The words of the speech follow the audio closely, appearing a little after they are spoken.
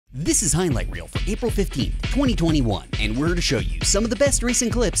This is Highlight Reel for April 15th, 2021, and we're to show you some of the best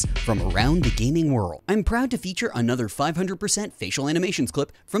recent clips from around the gaming world. I'm proud to feature another 500% facial animations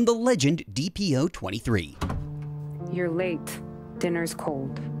clip from the legend DPO23. You're late. Dinner's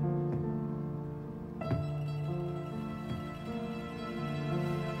cold.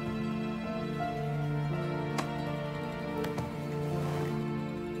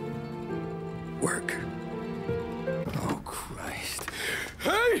 Work. Oh, Christ.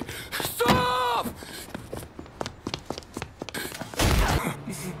 Hey! Stop!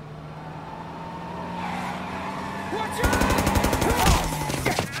 Watch out!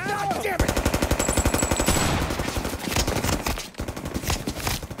 God damn it!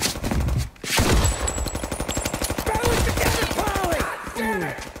 Balance together, Polly! Damn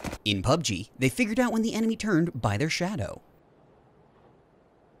it! In PUBG, they figured out when the enemy turned by their shadow.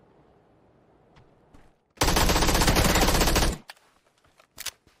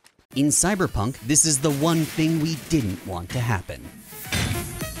 In Cyberpunk, this is the one thing we didn't want to happen.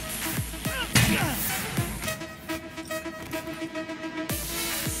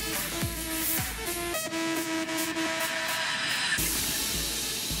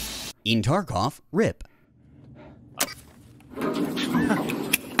 In Tarkov, RIP.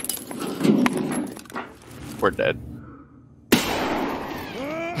 We're dead.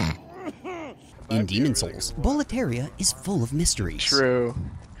 In Demon Souls, Boletaria is full of mysteries. True.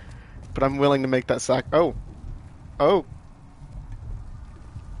 But I'm willing to make that sack. Oh. Oh.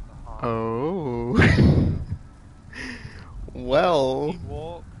 Oh. Well.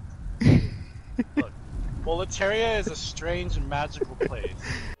 Look, Boletaria is a strange and magical place.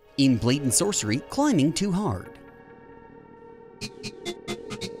 In Blatant Sorcery, climbing too hard.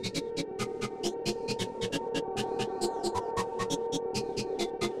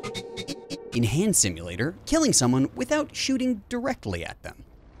 In Hand Simulator, killing someone without shooting directly at them.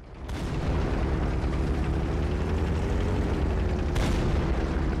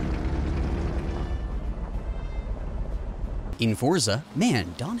 In Forza,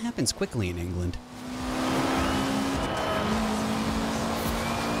 man, dawn happens quickly in England.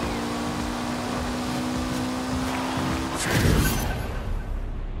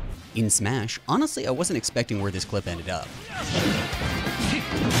 In Smash, honestly, I wasn't expecting where this clip ended up.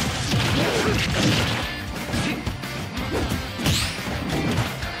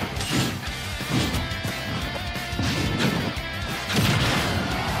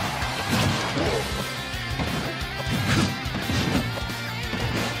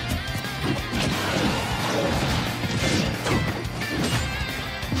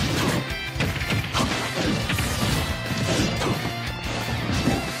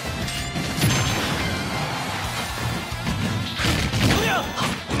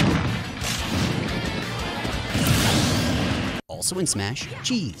 Also in Smash,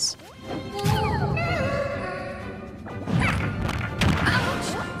 cheese.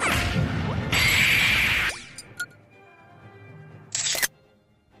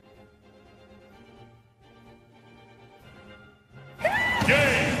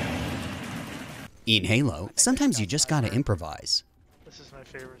 In Halo, sometimes you just gotta improvise. This is my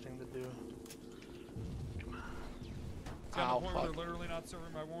favorite thing to do. Oh, fuck. They're literally not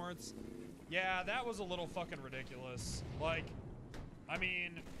serving my warrants. Yeah, that was a little fucking ridiculous. Like, I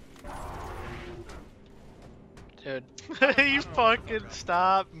mean... Dude, you fucking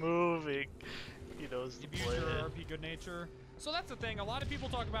stop moving. He knows the play. Abuse your RP good nature. So that's the thing, a lot of people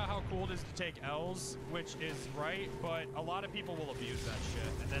talk about how cool it is to take L's, which is right, but a lot of people will abuse that shit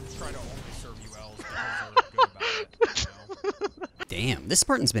and then try to only serve you L's because they're good about it, you know? Damn, this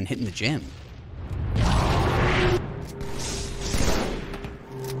Spartan's been hitting the gym.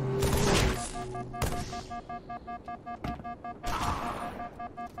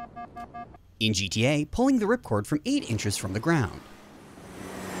 In GTA, pulling the ripcord from 8 inches from the ground.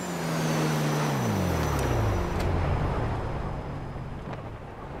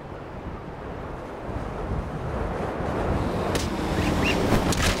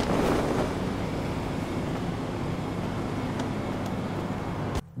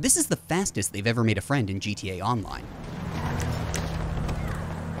 This is the fastest they've ever made a friend in GTA Online.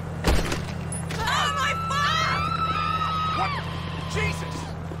 Oh my fuck! What? Jesus!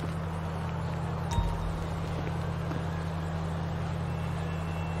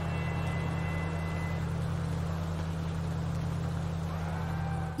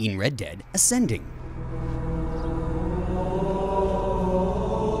 In Red Dead, ascending.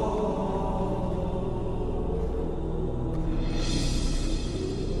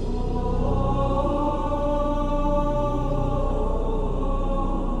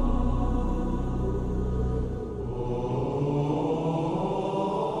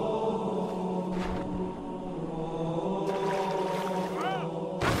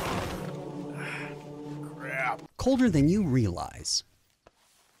 colder than you realize.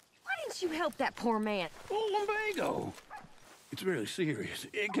 Why didn't you help that poor man? Oh, lumbago. It's really serious.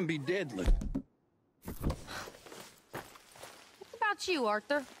 It can be deadly. What about you,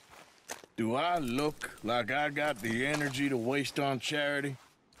 Arthur? Do I look like I got the energy to waste on charity?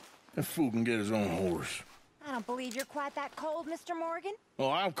 That fool can get his own horse. I don't believe you're quite that cold, Mr. Morgan. Oh,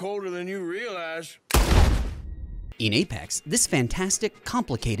 I'm colder than you realize. In Apex, this fantastic,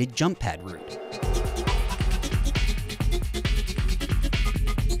 complicated jump pad route.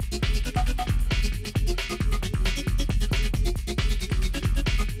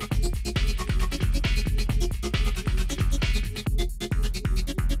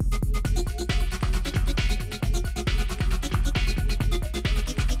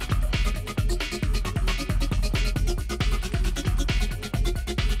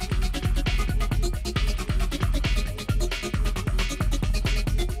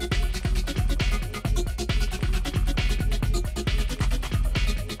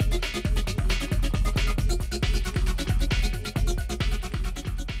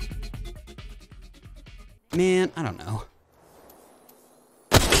 Man, I don't know.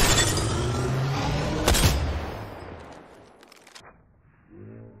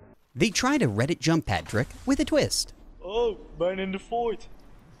 They tried a Reddit jump pad trick with a twist. Oh, man in the fort.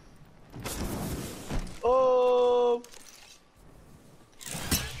 Oh.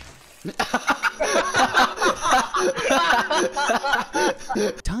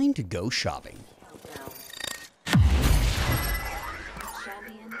 Time to go shopping.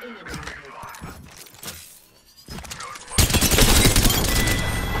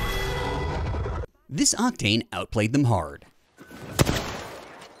 This Octane outplayed them hard.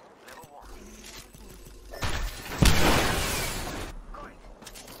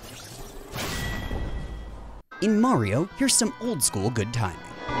 In Mario, here's some old school good timing.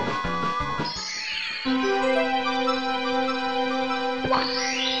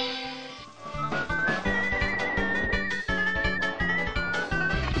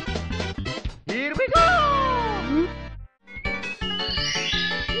 Here we go!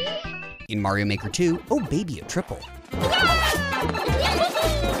 In Mario Maker 2, oh baby, a triple.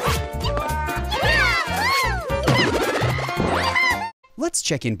 Let's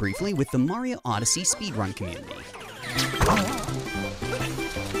check in briefly with the Mario Odyssey speedrun community.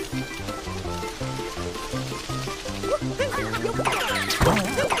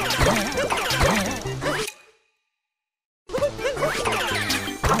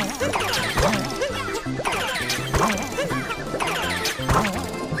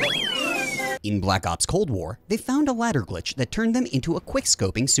 In Black Ops Cold War, they found a ladder glitch that turned them into a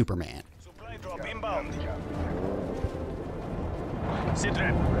quick-scoping Superman. Supply drop inbound.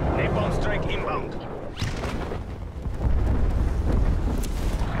 Sitrep, napalm strike inbound.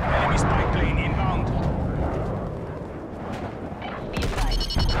 Enemy spy plane inbound. Be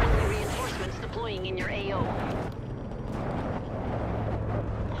advised, friendly reinforcements deploying in your AO.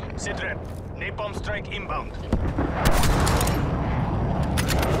 Sitrep, napalm strike inbound.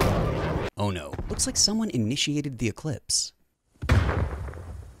 Oh no, looks like someone initiated the eclipse.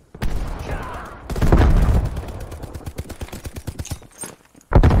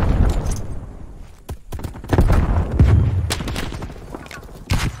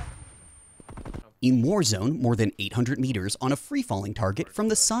 In Warzone, more than 800 meters on a free-falling target from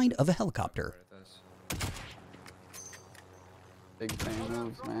the side of a helicopter. Big fan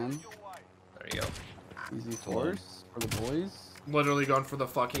moves, man. There you go. Easy force for the boys. Literally going for the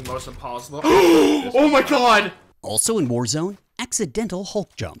fucking most impossible. Oh my god! Also in Warzone, accidental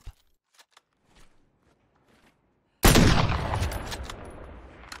Hulk jump.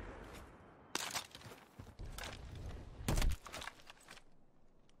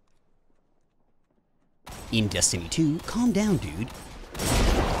 In Destiny 2, calm down, dude.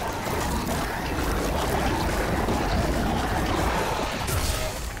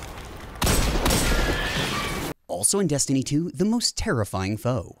 Also in Destiny 2, the most terrifying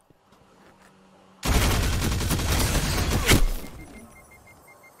foe.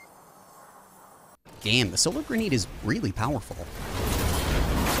 Damn, the solar grenade is really powerful.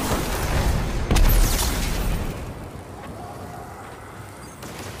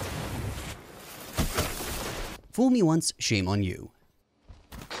 Fool me once, shame on you.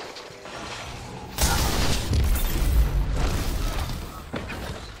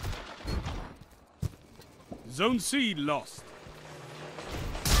 Zone C lost.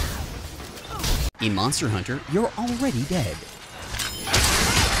 In Monster Hunter, you're already dead.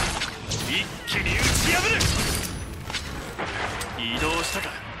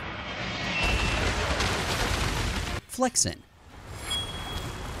 Flexin.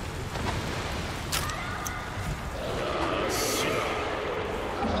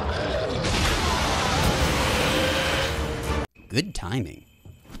 Good timing.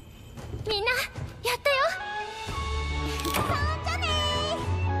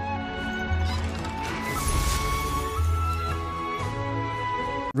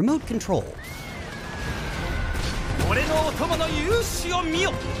 Remote control.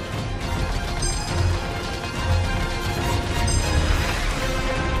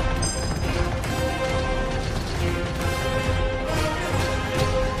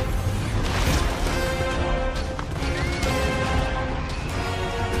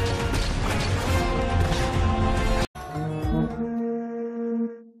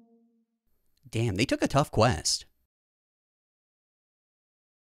 Damn, they took a tough quest.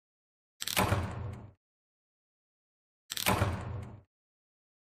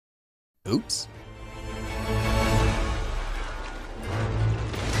 Oops.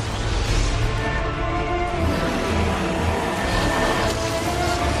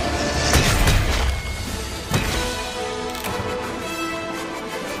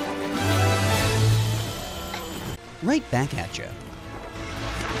 Right back at you.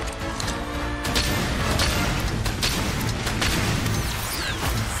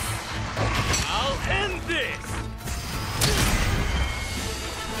 I'll end this!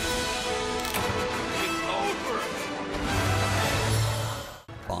 It's over!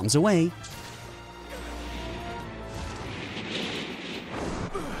 Bombs away.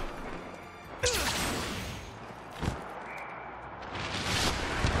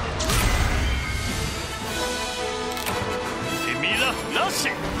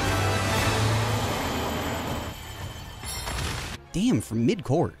 Damn, from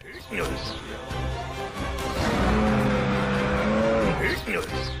mid-court.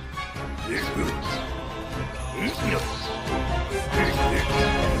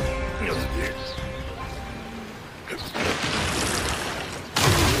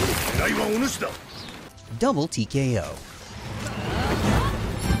 Double TKO.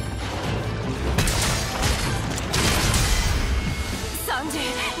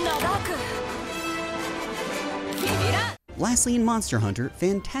 Lastly, in Monster Hunter,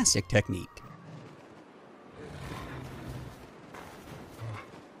 fantastic technique.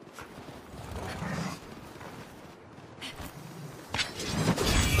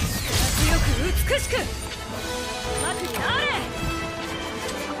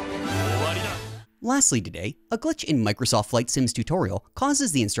 Lastly today, a glitch in Microsoft Flight Sim's tutorial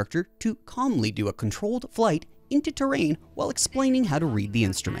causes the instructor to calmly do a controlled flight into terrain while explaining how to read the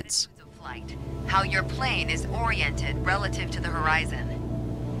instruments. How your plane is oriented relative to the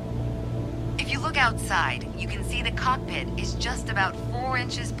horizon. If you look outside, you can see the cockpit is just about 4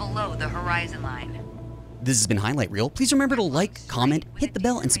 inches below the horizon line. This has been Highlight Reel. Please remember to like, comment, hit the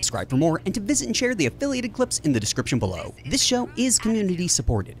bell, and subscribe for more, and to visit and share the affiliated clips in the description below. This show is community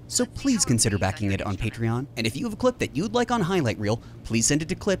supported, so please consider backing it on Patreon. And if you have a clip that you'd like on Highlight Reel, please send it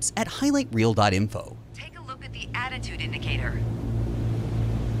to clips@highlightreel.info. Take a look at the attitude indicator.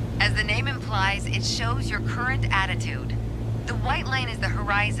 As the name implies, it shows your current attitude. The white line is the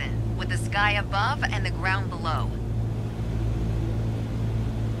horizon, with the sky above and the ground below.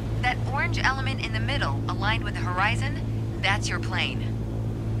 That orange element in the middle, aligned with the horizon, that's your plane.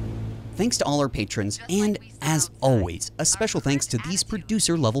 Thanks to all our patrons, and as always, a special thanks to these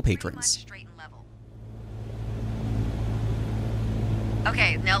producer-level patrons.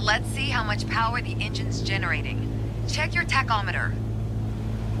 Okay, now let's see how much power the engine's generating. Check your tachometer.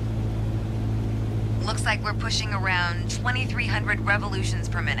 Looks like we're pushing around 2,300 revolutions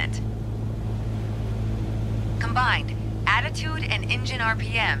per minute. Combined, attitude and engine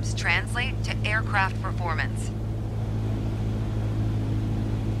RPMs translate to aircraft performance.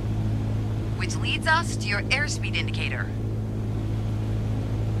 Which leads us to your airspeed indicator.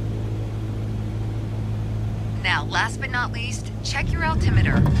 Now, last but not least, check your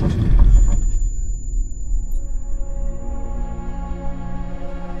altimeter.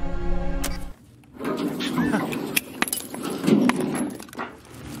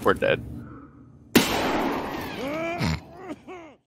 We're dead.